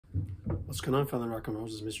What's going on, fellow rock and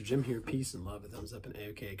rollers? It's Mr. Jim here. Peace and love, a thumbs up, and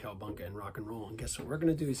A-OK, cowabunga, and rock and roll. And guess what we're going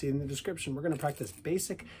to do? You see in the description, we're going to practice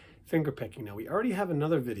basic finger picking. Now, we already have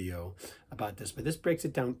another video about this, but this breaks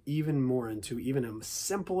it down even more into even a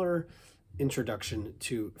simpler introduction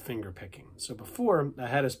to finger picking. So before, I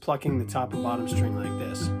had us plucking the top and bottom string like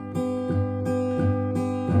this.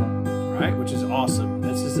 Right, which is awesome.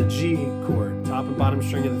 This is a G chord, top and bottom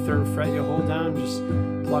string of the 3rd fret. You hold down, just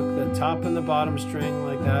pluck the top and the bottom string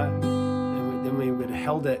like that, and then we would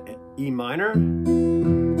held at E minor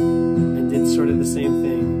and did sort of the same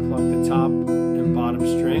thing. Pluck the top and bottom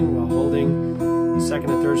string while holding the 2nd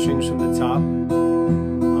and 3rd strings from the top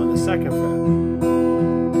on the 2nd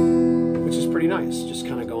fret, which is pretty nice. Just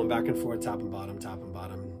kind of going back and forth, top and bottom, top and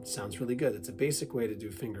bottom. Sounds really good. It's a basic way to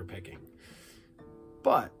do finger picking,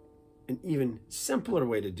 but an even simpler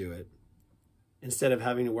way to do it, instead of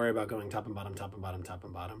having to worry about going top and bottom, top and bottom, top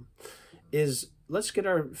and bottom, is let's get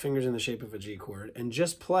our fingers in the shape of a G chord and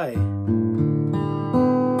just play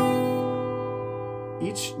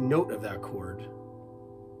each note of that chord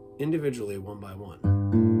individually, one by one.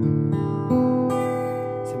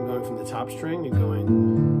 So I'm going from the top string and going,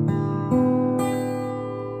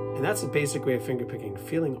 and that's a basic way of finger picking,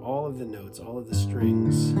 feeling all of the notes, all of the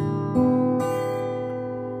strings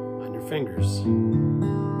fingers.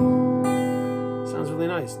 Sounds really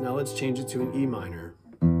nice. Now let's change it to an E minor.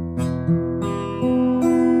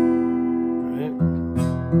 Right?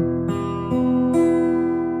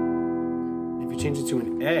 If you change it to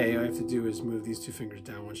an A, all you have to do is move these two fingers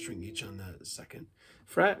down one string each on the 2nd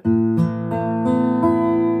fret and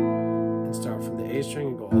start from the A string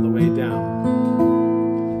and go all the way down.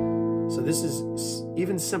 So this is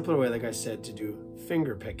even simpler way, like I said, to do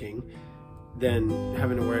finger picking than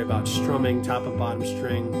having to worry about strumming top and bottom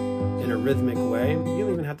string in a rhythmic way. You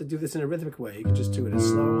don't even have to do this in a rhythmic way. You can just do it as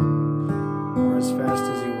slow or as fast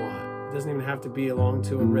as you want. It doesn't even have to be along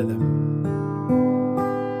to a rhythm.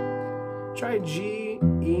 Try G,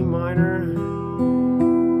 E minor,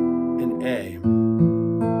 and A.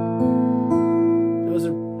 Those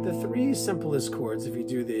are the 3 simplest chords if you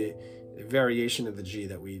do the variation of the G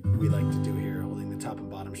that we like to do here, holding the top and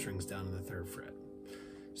bottom strings down on the 3rd fret.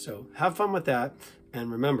 So have fun with that, and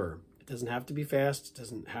remember, it doesn't have to be fast, it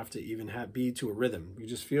doesn't have to even be to a rhythm. You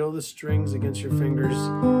just feel the strings against your fingers,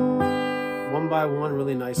 one by one,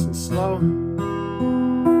 really nice and slow.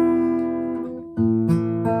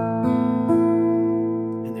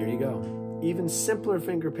 And there you go. Even simpler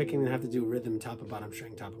finger picking than have to do rhythm, top and bottom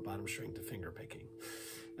string to finger picking.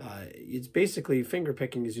 It's basically, finger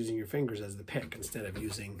picking is using your fingers as the pick instead of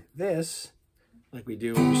using this like we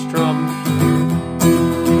do when we strum.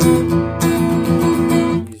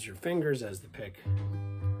 Use your fingers as the pick,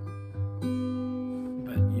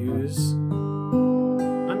 but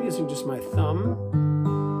I'm using just my thumb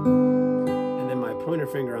and then my pointer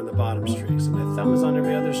finger on the bottom string. So my thumb is on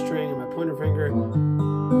every other string and my pointer finger is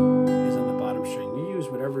on the bottom string. You use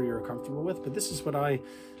whatever you're comfortable with, but this is what I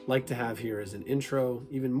like to have here as an intro,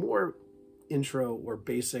 even more intro or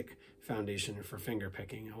basic foundation for finger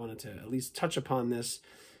picking. I wanted to at least touch upon this,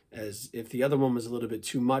 as if the other one was a little bit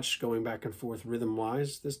too much going back and forth rhythm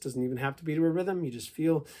wise. This doesn't even have to be to a rhythm. You just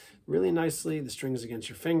feel really nicely the strings against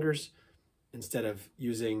your fingers instead of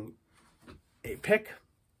using a pick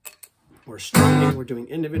or strumming. We're doing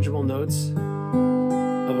individual notes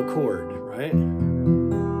of a chord, right?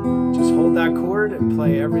 Just hold that chord and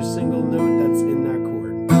play every single note that's in that chord.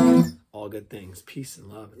 All good things. Peace and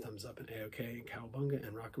love, and thumbs up, and A-OK, and cowabunga,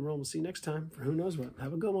 and rock and roll. We'll see you next time for who knows what.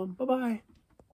 Have a good one. Bye-bye.